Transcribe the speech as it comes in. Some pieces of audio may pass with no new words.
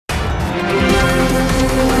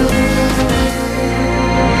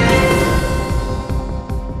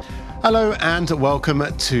Hello and welcome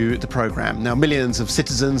to the programme. Now, millions of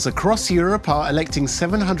citizens across Europe are electing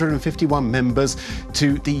 751 members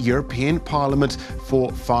to the European Parliament for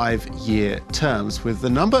 5-year terms, with the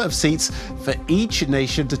number of seats for each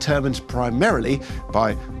nation determined primarily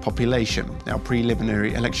by population. Now,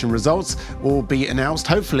 preliminary election results will be announced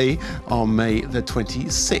hopefully on May the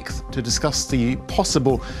 26th. To discuss the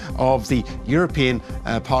possible of the European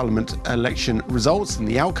Parliament election results and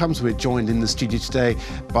the outcomes, we're joined in the studio today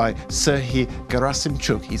by Sergiy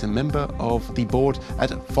Gerasymchuk. He's a member of the board at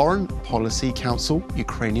Foreign Policy Council,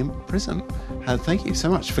 Ukrainian Prism. Thank you so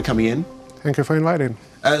much for coming in. Thank you for inviting.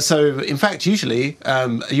 So, in fact, usually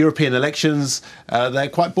European elections, they're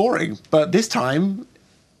quite boring. But this time,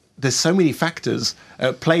 there's so many factors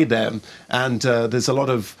play there, and there's a lot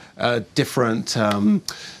of different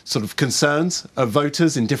sort of concerns of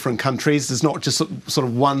voters in different countries. There's not just sort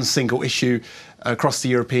of one single issue across the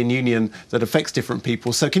European Union that affects different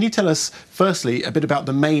people. So can you tell us, firstly, a bit about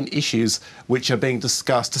the main issues which are being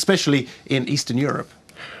discussed, especially in Eastern Europe?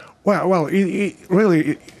 Well,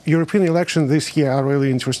 really, European elections this year are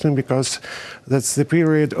really interesting because that's the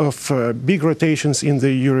period of big rotations in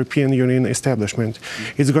the European Union establishment.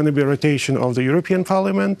 It's going to be a rotation of the European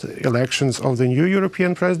Parliament, elections of the new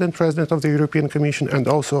European President, President of the European Commission, and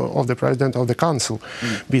also of the President of the Council.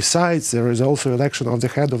 Besides, there is also election of the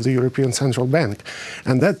head of the European Central Bank.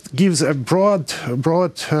 And that gives a broad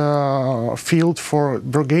field for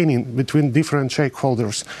bargaining between different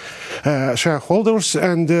shareholders.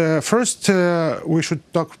 And first, we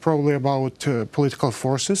should talk probably about political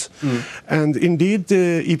forces. And indeed,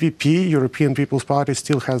 the EPP, European People's Party,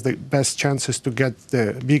 still has the best chances to get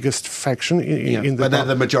the biggest faction in the... But they're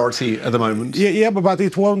the majority at the moment. But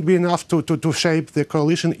it won't be enough to shape the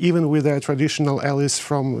coalition, even with their traditional allies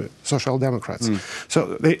from Social Democrats.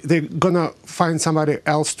 So they're going to find somebody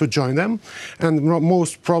else to join them. And the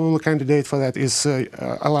most probable candidate for that is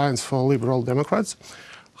Alliance for Liberal Democrats.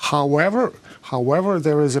 However,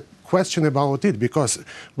 there is a question about it, because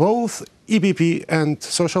both EPP and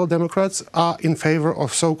Social Democrats are in favor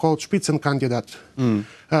of so-called Spitzenkandidat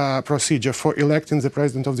procedure for electing the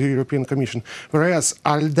President of the European Commission, whereas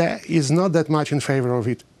ALDE is not that much in favor of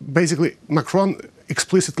it. Basically, Macron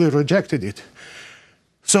explicitly rejected it.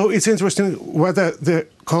 So it's interesting whether the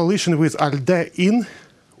coalition with ALDE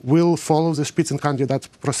will follow the Spitzenkandidat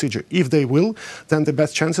procedure. If they will, then the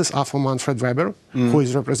best chances are for Manfred Weber, who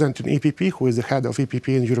is representing EPP, who is the head of EPP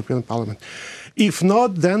in the European Parliament. If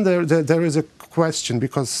not, then there is a question,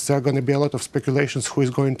 because there are going to be a lot of speculations who is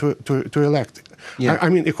going to elect. I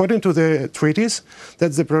mean, according to the treaties,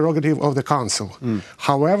 that's the prerogative of the Council.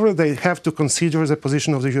 However, they have to consider the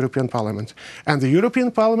position of the European Parliament. And the European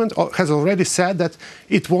Parliament has already said that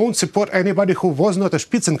it won't support anybody who was not a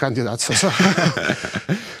Spitzenkandidat. So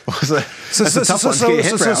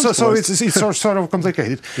it's sort of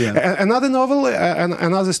complicated. Another novel,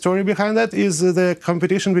 another story behind that is the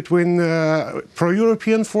competition between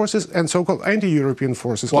pro-European forces and so-called anti-European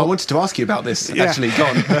forces. Well, I wanted to ask you about this, actually. Go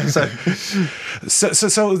on.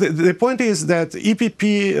 So the point is that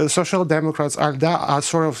EPP, Social Democrats are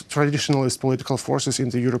sort of traditionalist political forces in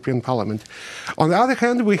the European Parliament. On the other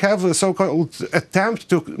hand, we have a so-called attempt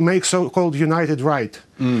to make so-called united right,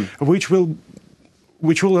 which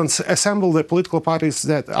will assemble the political parties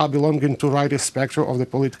that are belonging to rightist spectrum of the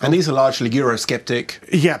political... And these are largely Eurosceptic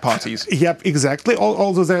parties. Yep, exactly,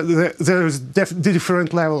 although there is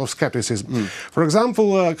different level of skepticism. For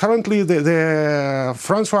example, currently the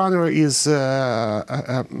front-runner is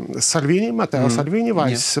Salvini, Matteo Salvini,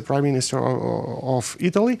 Vice Prime Minister of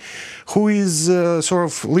Italy, who is sort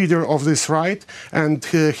of leader of this right, and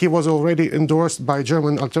he was already endorsed by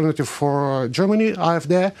German Alternative for Germany,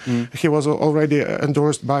 AfD. He was already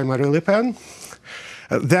endorsed by Marine Le Pen.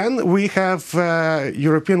 Then we have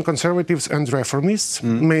European conservatives and reformists,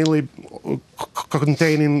 mainly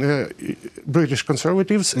containing British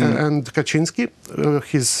conservatives and Kaczynski,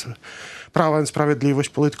 his Prawa and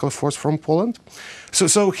Sprawiedliwość political force from Poland.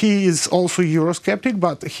 So he is also Eurosceptic,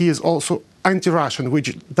 but he is also anti-Russian,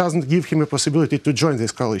 which doesn't give him a possibility to join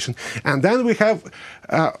this coalition. And then we have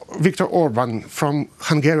Viktor Orban from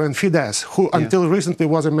Hungarian Fidesz, who until recently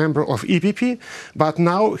was a member of EPP, but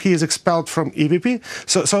now he is expelled from EPP.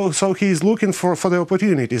 So he is looking for the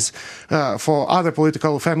opportunities for other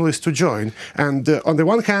political families to join. And on the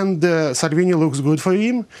one hand, Salvini looks good for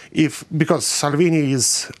him, because Salvini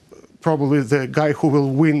is probably the guy who will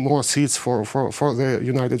win more seats for the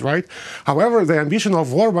United Right. However, the ambition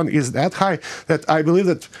of Orban is that high that I believe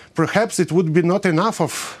that perhaps it would be not enough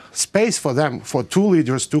of space for them, for two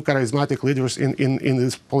charismatic leaders in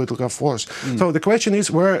this political force. So the question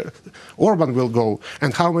is where Orban will go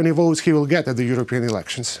and how many votes he will get at the European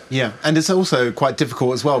elections. Yeah, and it's also quite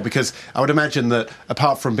difficult as well, because I would imagine that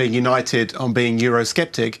apart from being united on being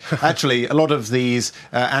Eurosceptic, actually a lot of these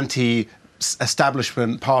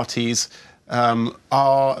anti-establishment parties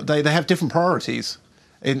they have different priorities.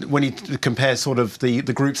 When you compare sort of the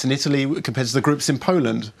groups in Italy compared to the groups in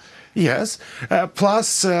Poland. Yes.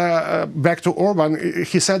 Plus, back to Orban,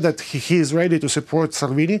 he said that he is ready to support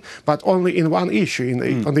Salvini, but only in one issue,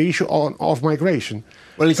 on the issue of migration.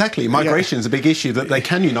 Well, exactly. Migration is a big issue that they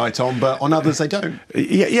can unite on, but on others they don't.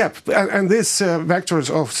 Yeah. And these vectors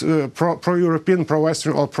of pro-European,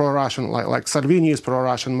 pro-Western, or pro-Russian, like Salvini is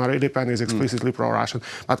pro-Russian, Marine Le Pen is explicitly pro-Russian,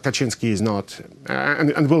 but Kaczynski is not,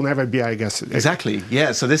 and will never be, I guess. Exactly.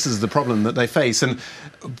 Yeah. So this is the problem that they face, and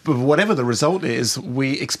whatever the result is,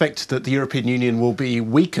 we expect that the European Union will be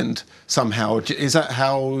weakened somehow. Is that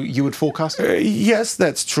how you would forecast it? Yes,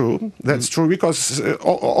 that's true. That's true, because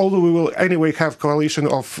although we will anyway have coalition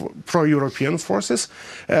of pro-European forces,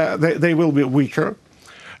 they will be weaker.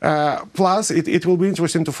 Plus, it will be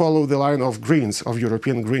interesting to follow the line of Greens, of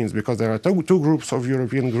European Greens, because there are two groups of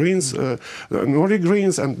European Greens, Nordic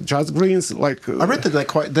Greens and Just Greens. I read that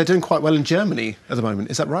they're doing quite well in Germany at the moment.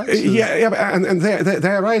 Is that right? Yeah, and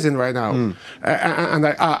they're rising right now. And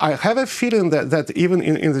I have a feeling that even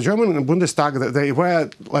in the German Bundestag, that they were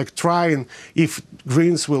trying if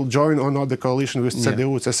Greens will join or not the coalition with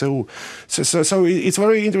CDU, CSU. So it's a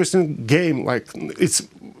very interesting game. It's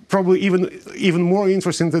probably even more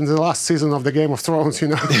interesting than the last season of the Game of Thrones,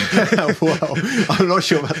 Well, I'm not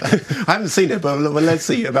sure about that. I haven't seen it, but let's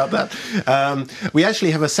see about that. We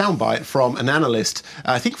actually have a soundbite from an analyst,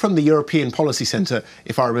 I think from the European Policy Centre,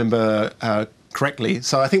 if I remember correctly.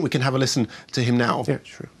 So I think we can have a listen to him now. Yeah,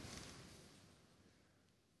 sure.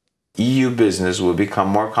 EU business will become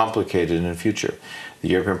more complicated in the future. The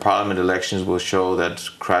European Parliament elections will show that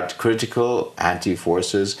critical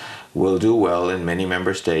anti-forces will do well in many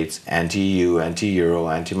member states: anti-EU, anti-Euro,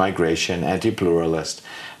 anti-migration, anti-pluralist.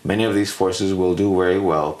 Many of these forces will do very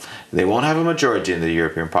well. They won't have a majority in the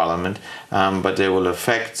European Parliament, but they will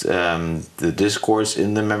affect the discourse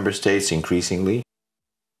in the member states increasingly.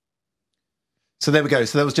 So there we go.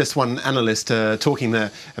 So there was just one analyst talking there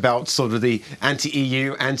about sort of the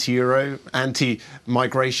anti-EU, anti-Euro,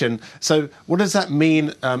 anti-migration. So what does that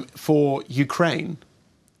mean for Ukraine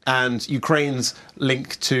and Ukraine's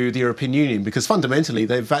link to the European Union? Because fundamentally,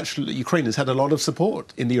 Ukraine has had a lot of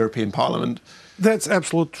support in the European Parliament. That's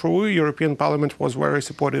absolutely true. European Parliament was very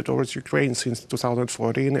supportive towards Ukraine since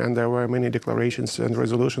 2014, and there were many declarations and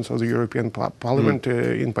resolutions of the European Parliament,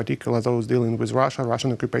 in particular those dealing with Russia,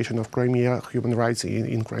 Russian occupation of Crimea, human rights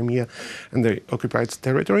in Crimea and the occupied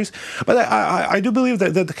territories. But I do believe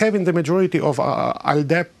that having the majority of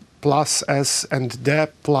ALDE plus S and D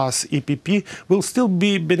plus EPP will still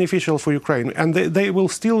be beneficial for Ukraine, and they will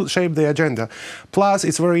still shape the agenda. Plus,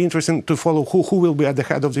 it's very interesting to follow who will be at the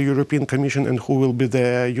head of the European Commission and who will be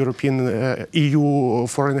the European EU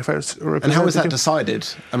Foreign Affairs representative. And how is that decided?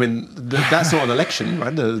 I mean, that's not an election,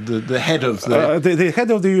 right? The head of the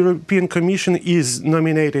head of the European Commission is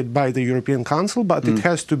nominated by the European Council, but it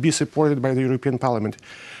has to be supported by the European Parliament.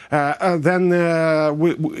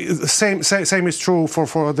 Same is true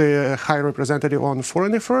for the High Representative on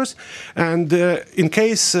Foreign Affairs, and in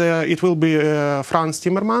case it will be Franz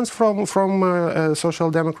Timmermans from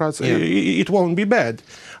Social Democrats, it won't be bad.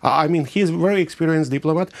 I mean, he's a very experienced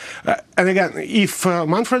diplomat. And again, if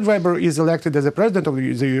Manfred Weber is elected as the president of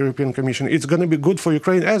the European Commission, it's going to be good for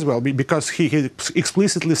Ukraine as well, because he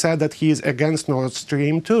explicitly said that he is against Nord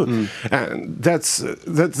Stream 2. And that's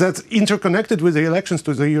interconnected with the elections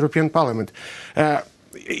to the European Parliament.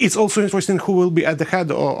 It's also interesting who will be at the head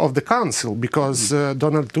of the council, because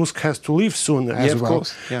Donald Tusk has to leave soon as well. Of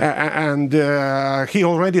course. And he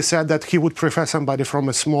already said that he would prefer somebody from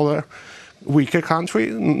a smaller, weaker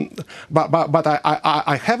country, but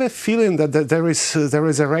I have a feeling that there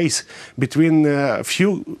is a race between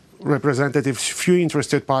few representatives, few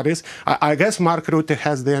interested parties. I guess Mark Rutte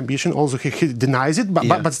has the ambition, also he denies it,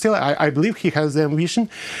 but still I believe he has the ambition.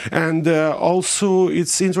 And also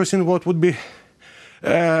it's interesting what would be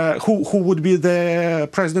who would be the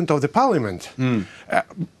president of the parliament.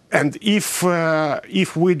 And if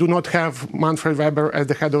we do not have Manfred Weber as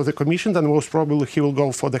the head of the Commission, then most probably he will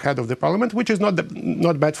go for the head of the Parliament, which is not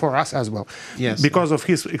bad for us as well. Yes. Because of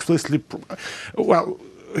his explicitly,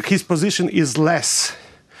 his position is less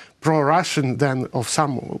pro-Russian than of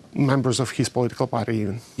some members of his political party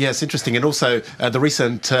even. Yes, interesting. And also the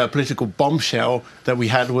recent political bombshell that we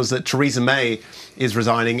had was that Theresa May is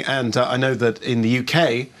resigning. And I know that in the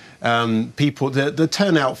UK, the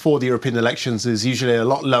turnout for the European elections is usually a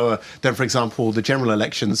lot lower than, for example, the general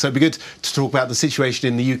elections. So it'd be good to talk about the situation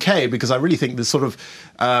in the UK, because I really think this sort of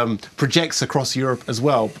projects across Europe as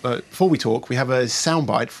well. But before we talk, we have a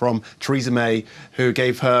soundbite from Theresa May, who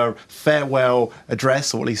gave her farewell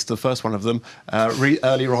address, or at least the first one of them,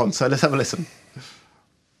 earlier on. So let's have a listen.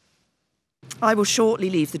 I will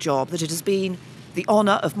shortly leave the job that it has been the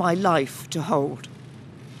honour of my life to hold.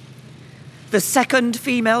 The second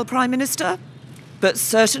female Prime Minister, but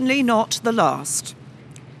certainly not the last.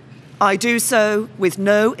 I do so with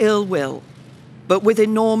no ill will, but with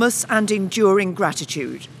enormous and enduring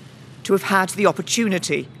gratitude to have had the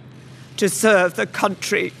opportunity to serve the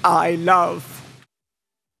country I love.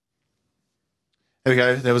 There we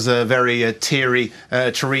go. There was a very teary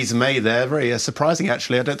Theresa May there. Very surprising,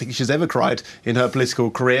 actually. I don't think she's ever cried in her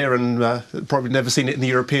political career, and probably never seen it in the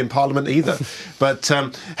European Parliament either. But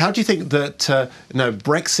how do you think that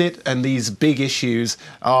Brexit and these big issues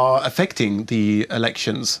are affecting the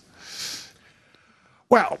elections?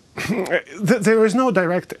 Well, there is no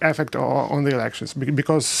direct effect on the elections,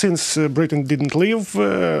 because since Britain didn't leave,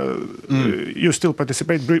 you still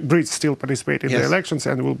participate. Brits still participate in the elections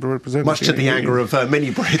and will be represented. Much to the anger of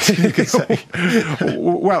many Brits, you could say.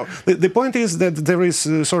 Well, the point is that there is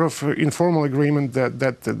a sort of informal agreement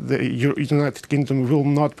that the United Kingdom will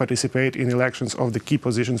not participate in elections of the key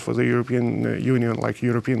positions for the European Union, like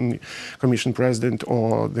European Commission President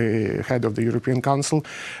or the head of the European Council,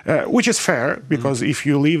 which is fair, because if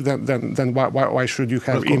you leave, then why should you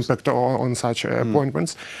have impact on such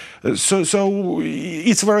appointments? So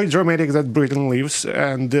it's very dramatic that Britain leaves,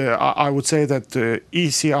 and I would say that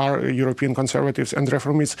ECR, European Conservatives and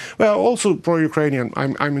Reformists, well, also pro-Ukrainian.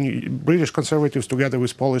 I mean, British Conservatives together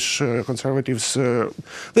with Polish Conservatives,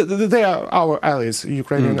 they are our allies,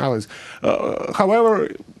 Ukrainian allies. However,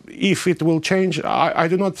 if it will change, I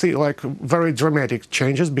do not see like very dramatic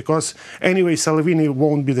changes, because anyway, Salvini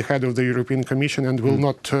won't be the head of the European Commission and will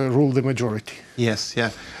not rule the majority. Yes,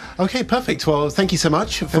 yeah. Okay, perfect. Well, thank you so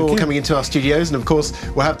much for coming into our studios. And of course,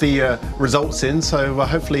 we'll have the results in, so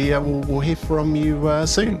hopefully we'll hear from you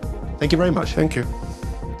soon. Thank you very much. Thank you.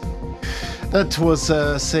 That was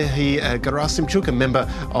Sergiy Gerasymchuk, a member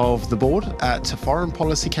of the board at Foreign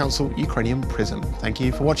Policy Council Ukrainian Prism. Thank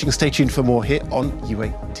you for watching. Stay tuned for more here on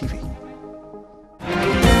UATV.